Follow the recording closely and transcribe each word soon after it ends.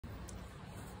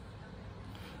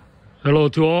Hello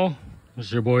to all.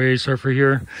 It's your boy A Surfer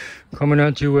here, coming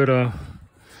at you with a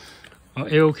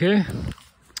AOK,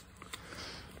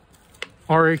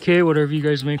 RAK, whatever you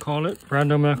guys may call it,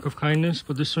 random act of kindness.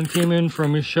 But this one came in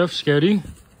from his Chef Sketti.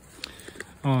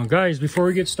 Guys, before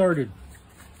we get started,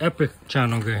 epic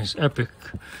channel, guys, epic.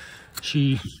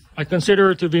 I consider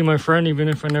her to be my friend, even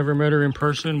if I never met her in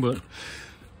person. But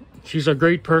she's a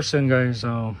great person, guys.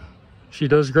 She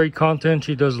does great content.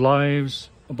 She does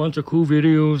lives, a bunch of cool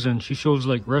videos, and she shows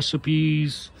like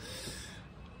recipes.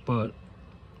 But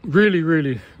really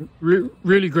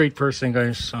great person,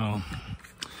 guys. I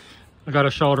gotta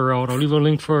shout her out. I'll leave a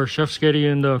link for Chef Sketti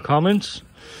in the comments.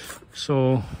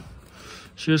 So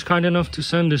she was kind enough to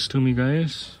send this to me,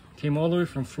 guys. Came all the way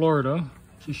from Florida.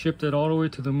 She shipped it all the way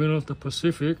to the middle of the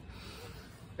Pacific.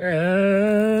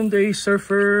 And A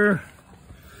Surfer,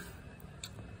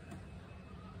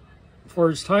 for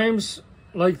its times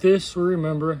like this, we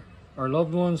remember our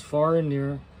loved ones far and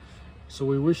near. So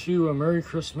we wish you a Merry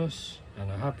Christmas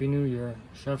and a Happy New Year.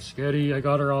 Chef Sketti, I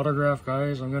got her autograph,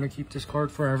 guys. I'm gonna keep this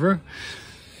card forever.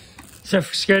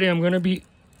 Chef Sketti, I'm gonna be...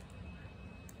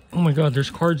 Oh my God, there's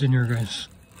cards in here, guys.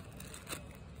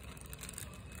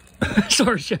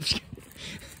 Sorry, Chef Sketti.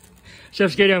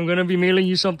 Chef Sketti, I'm gonna be mailing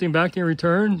you something back in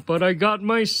return, but I got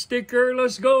my sticker.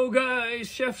 Let's go, guys.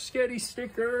 Chef Sketti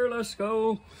sticker. Let's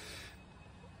go.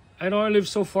 I know I live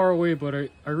so far away, but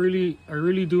I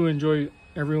really do enjoy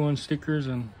everyone's stickers,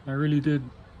 and I really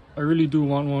do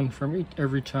want one from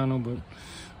every channel, but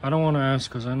I don't want to ask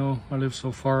because I know I live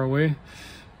so far away.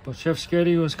 But Chef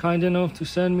Sketti was kind enough to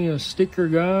send me a sticker,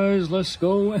 guys. Let's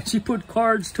go. And she put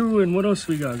cards too. And what else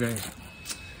we got, guys?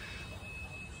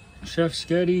 Chef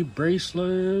Sketti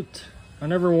bracelet. I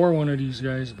never wore one of these,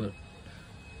 guys, but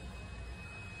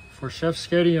for Chef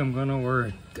Sketti, I'm gonna wear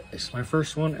it, guys. My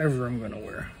first one ever I'm gonna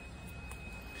wear.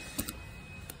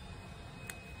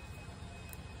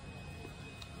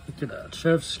 Look at that,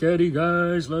 Chef Sketti,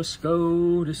 guys. Let's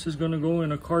go. This is gonna go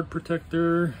in a card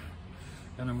protector,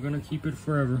 and I'm gonna keep it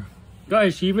forever.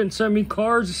 Guys, she even sent me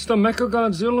cards. It's the Mecha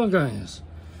Godzilla, guys.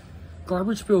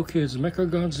 Garbage Pail Kids, Mecha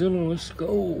Godzilla. Let's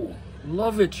go.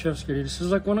 Love it, Chef Sketti. This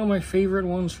is like one of my favorite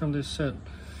ones from this set.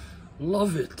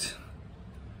 Love it.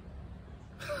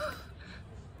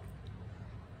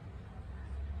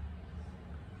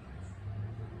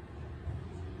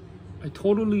 I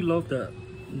totally love that.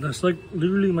 That's like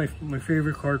literally my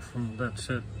favorite card from that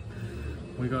set.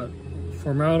 We got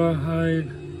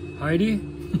Formaldehyde Heidi.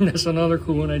 That's another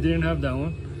cool one. I didn't have that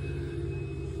one.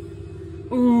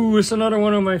 Ooh, it's another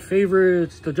one of my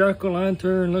favorites. The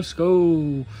Jack-o'-lantern. Let's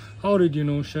go. How did you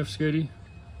know, Chef Sketti?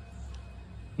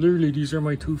 Literally, these are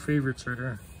my two favorites right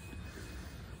there.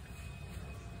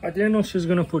 I didn't know she was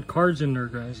gonna put cards in there,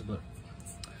 guys, but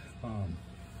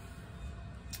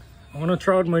I want to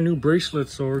try out my new bracelet,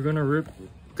 so we're gonna rip.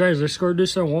 Guys, I scored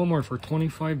this at Walmart for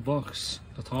 25 bucks.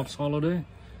 The Topps Holiday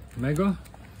Mega.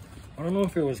 I don't know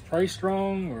if it was priced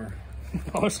wrong or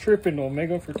I was tripping though.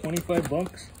 Mega for 25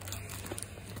 bucks.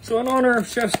 So in honor of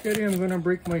Chef Sketti, I'm gonna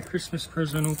break my Christmas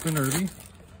present open early.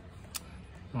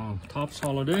 Topps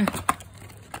Holiday. I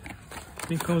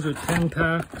think it comes with 10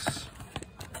 packs.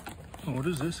 Oh, what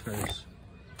is this, guys?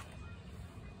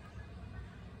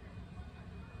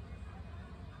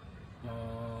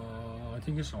 I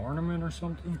think it's an ornament or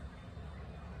something.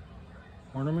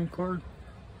 Ornament card.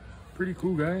 Pretty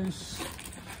cool, guys.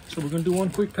 So we're gonna do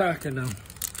one quick pack and I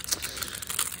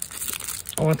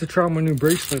want to try out my new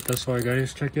bracelet. That's why,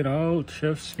 guys, check it out.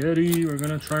 Chef Sketti. We're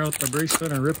gonna try out the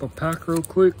bracelet and rip a pack real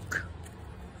quick.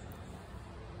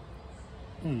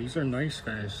 Oh, these are nice,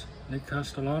 guys. Nick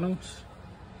Castellanos,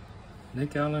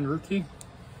 Nick Allen rookie,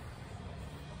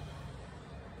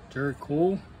 Jared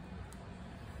Cole,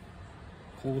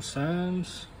 Cole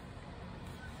Sands,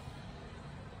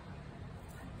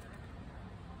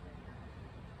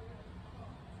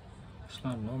 it's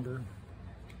not numbered,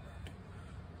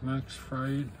 Max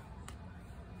Fried,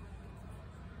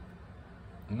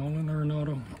 Nolan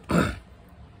Arenado.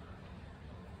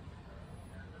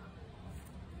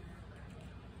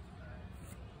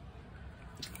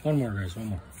 One more, guys, one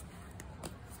more.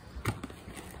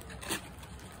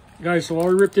 Guys, so while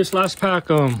we rip this last pack,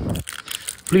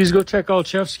 please go check out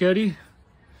Chef Sketti.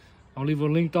 I'll leave a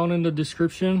link down in the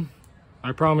description.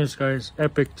 I promise, guys,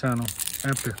 epic channel,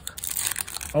 epic.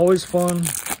 Always fun.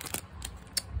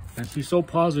 And she's so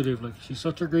positive, like she's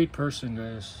such a great person,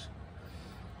 guys.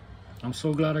 I'm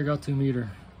so glad I got to meet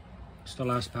her. It's the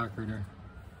last pack right there.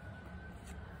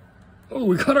 Oh,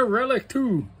 we got a relic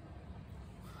too.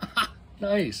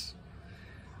 Nice.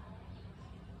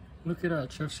 Look at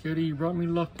that, Chef Sketti. You brought me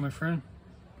luck, my friend.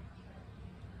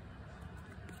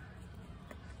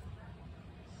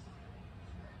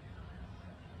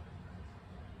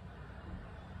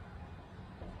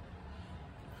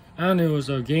 And it was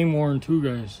a game worn too,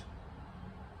 guys.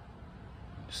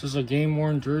 This is a game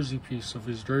worn jersey piece of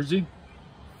his jersey.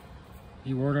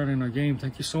 He wore that in a game.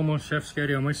 Thank you so much, Chef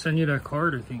Sketti. I might send you that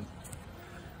card, I think.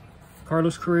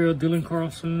 Carlos Correa, Dylan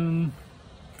Carlson.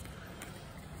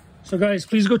 So guys,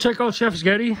 please go check out Chef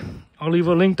Sketti. I'll leave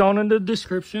a link down in the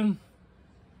description.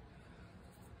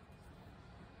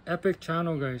 Epic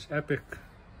channel, guys, epic.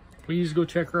 Please go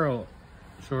check her out.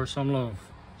 Show her some love.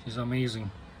 She's amazing,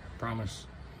 I promise.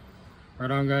 Right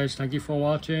on, guys. Thank you for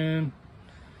watching.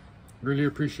 Really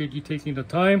appreciate you taking the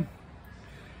time.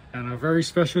 And a very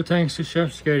special thanks to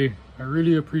Chef Sketti. I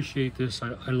really appreciate this.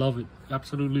 I love it.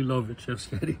 Absolutely love it, Chef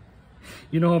Sketti.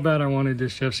 You know how bad I wanted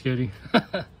this, Chef Sketti.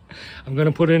 I'm going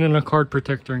to put it in a card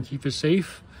protector and keep it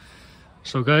safe.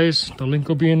 So guys, the link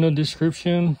will be in the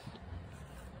description.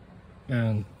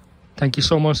 And thank you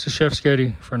so much to Chef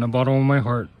Sketti from the bottom of my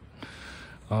heart.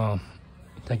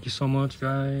 Thank you so much,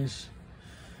 guys.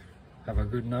 Have a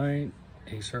good night.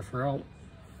 A Surfer out.